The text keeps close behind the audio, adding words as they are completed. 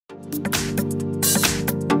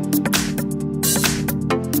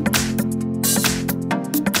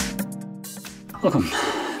Welcome.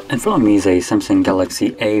 In front of me is a Samsung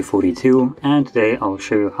Galaxy A42, and today I'll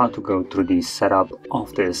show you how to go through the setup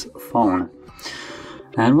of this phone.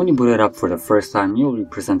 And when you boot it up for the first time, you'll be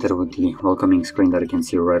presented with the welcoming screen that you can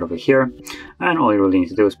see right over here. And all you really need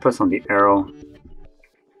to do is press on the arrow,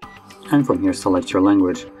 and from here select your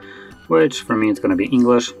language, which for me it's going to be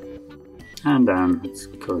English. And then let's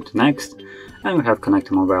go to next, and we have connect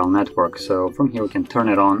to mobile network. So from here we can turn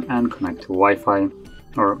it on and connect to Wi-Fi,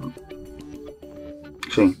 or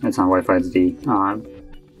actually it's not Wi-Fi, it's the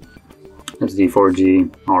 4G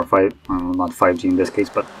or 5, not 5G in this case,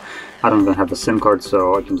 but I don't even have a SIM card,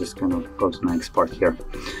 so I can just kind of go to the next part here.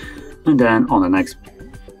 And then on the next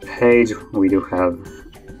page we do have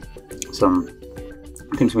some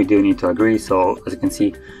things we do need to agree. So as you can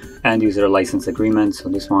see, end user license agreement, so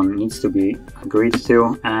this one needs to be agreed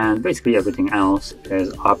to, and basically everything else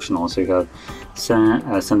is optional. So you have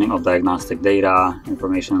sending of diagnostic data,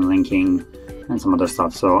 information linking, and some other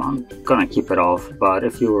stuff. So I'm gonna keep it off, but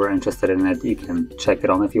if you were interested in it, you can check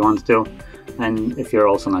it on if you want to. And if you're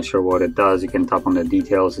also not sure what it does, you can tap on the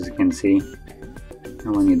details, as you can see,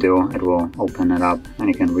 and when you do, it will open it up and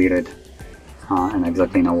you can read it and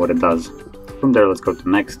exactly know what it does. From there, let's go to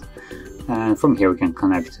next, and from here we can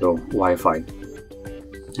connect to Wi-Fi.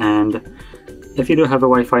 And if you do have a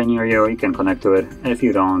Wi-Fi near you, you can connect to it. If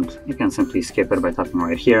you don't, you can simply skip it by tapping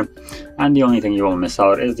right here. And the only thing you will miss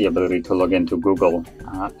out is the ability to log into Google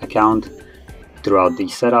account throughout the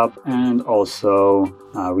setup, and also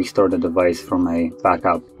restore the device from a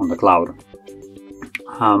backup on the cloud.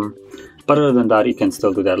 But other than that, you can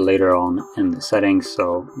still do that later on in the settings,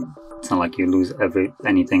 so it's not like you lose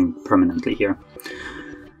anything permanently here.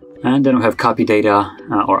 And then we have copy data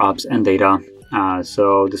or apps and data.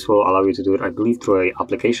 So this will allow you to do it, I believe, through an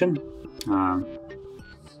application.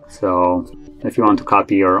 So if you want to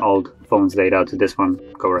copy your old phone's data to this one,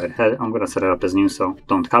 go right ahead. I'm going to set it up as new, so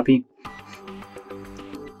don't copy.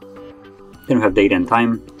 Then we have date and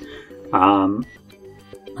time, and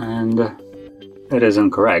it is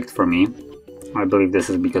incorrect for me. I believe this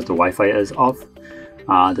is because the Wi-Fi is off.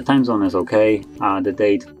 The time zone is okay, the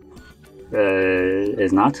date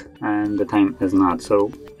is not, and the time is not.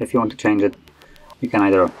 So if you want to change it, you can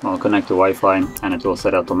either connect to Wi-Fi and it will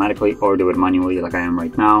set automatically, or do it manually like I am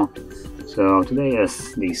right now. So today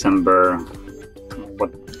is December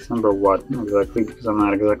what exactly, because I'm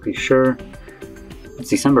not exactly sure. It's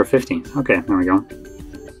December 15th. Okay, there we go.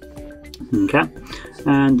 Okay,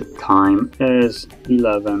 and time is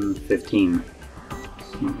 11:15.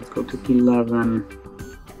 So let's go to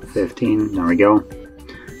 11:15. There we go.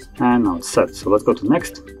 And now it's set. So let's go to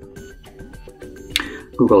next.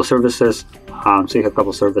 Google services. So you have a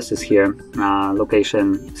couple services here: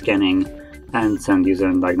 location, scanning, and send user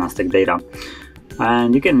and diagnostic data.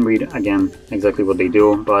 And you can read again exactly what they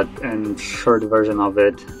do, but in short version of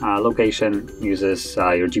it, location uses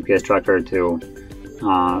your GPS tracker to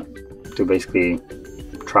basically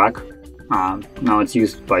track. Now it's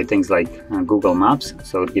used by things like Google Maps,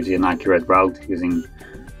 so it gives you an accurate route using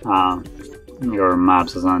your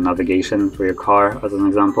maps as a navigation for your car, as an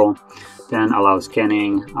example. Then allows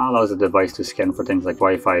scanning, allows the device to scan for things like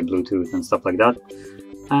Wi-Fi, Bluetooth, and stuff like that.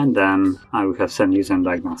 And then we have send user and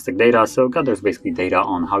diagnostic data, so it gathers basically data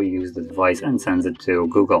on how you use the device and sends it to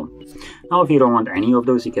Google. Now if you don't want any of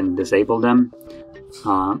those, you can disable them,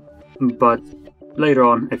 but later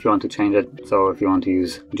on if you want to change it, so if you want to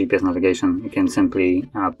use GPS navigation, you can simply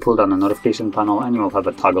pull down the notification panel and you will have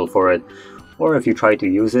a toggle for it. Or if you try to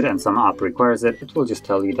use it and some app requires it, it will just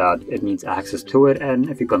tell you that it needs access to it, and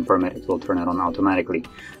if you confirm it, it will turn it on automatically.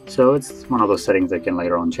 So it's one of those settings that can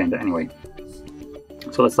later on change it anyway.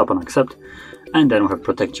 So let's tap on accept, and then we have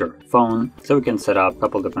protect your phone. So we can set up a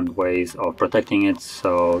couple different ways of protecting it.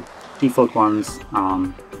 So default ones,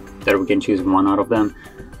 there we can choose one out of them,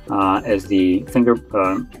 is the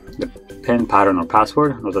the PIN, pattern, or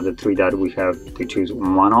password. Those are the three that we have to choose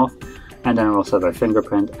one of. And then we also have a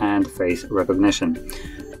fingerprint and face recognition.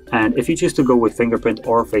 And if you choose to go with fingerprint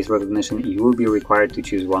or face recognition, you will be required to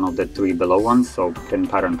choose one of the three below ones, so PIN,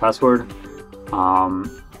 pattern, password.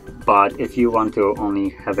 But if you want to only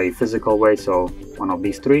have a physical way, so one of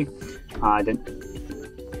these three, then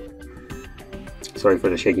sorry for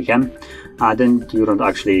the shaky cam, then you don't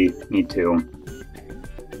actually need to.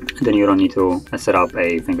 Then you don't need to set up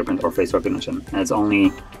a fingerprint or face recognition. And it's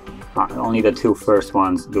only the two first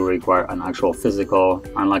ones do require an actual physical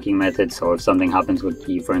unlocking method. So if something happens with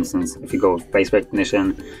key, for instance, if you go with face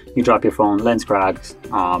recognition, you drop your phone, lens cracks,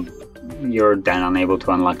 you're then unable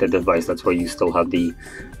to unlock the device. That's why you still have the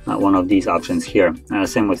one of these options here.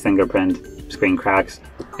 Same with fingerprint. Screen cracks,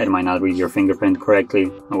 it might not read your fingerprint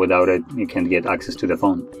correctly. Without it, you can't get access to the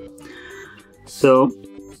phone. So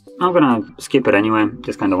I'm gonna skip it anyway.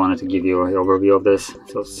 Just kind of wanted to give you an overview of this.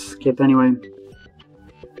 So skip anyway.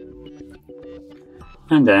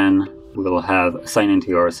 And then we'll have sign into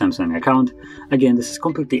your Samsung account. Again, this is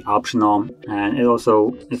completely optional, and it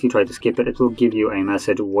also, if you try to skip it, it will give you a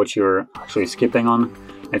message what you're actually skipping on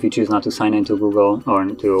if you choose not to sign into Google or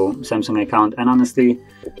into Samsung account. And honestly,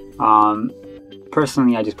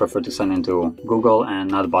 personally, I just prefer to sign into Google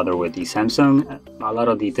and not bother with the Samsung. A lot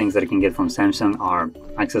of the things that you can get from Samsung are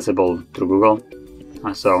accessible through Google.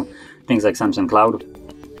 So things like Samsung Cloud,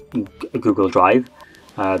 Google Drive,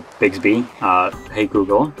 Bixby, Hey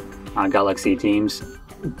Google, Galaxy Teams,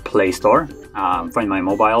 Play Store, Find My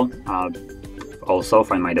Mobile, also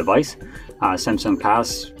Find My Device, Samsung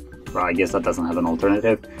Pass, I guess that doesn't have an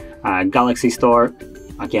alternative, Galaxy Store,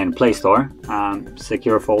 again Play Store,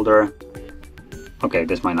 Secure Folder. Okay,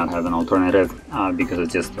 this might not have an alternative because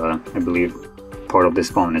it's just, I believe, part of this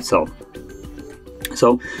phone itself.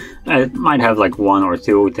 So it might have like one or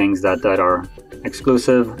two things that are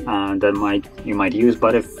exclusive that you might use,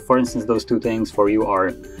 but if, for instance, those two things for you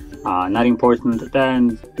are not important,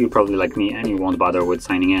 then you're probably like me and you won't bother with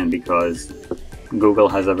signing in because Google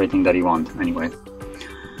has everything that you want anyway.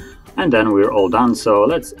 And then we're all done, so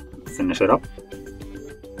let's finish it up.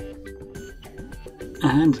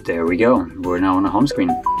 And there we go, we're now on the home screen.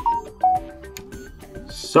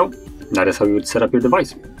 So that is how you would set up your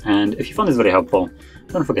device. And if you found this very helpful,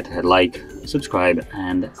 don't forget to hit like, subscribe,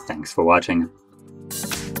 and thanks for watching.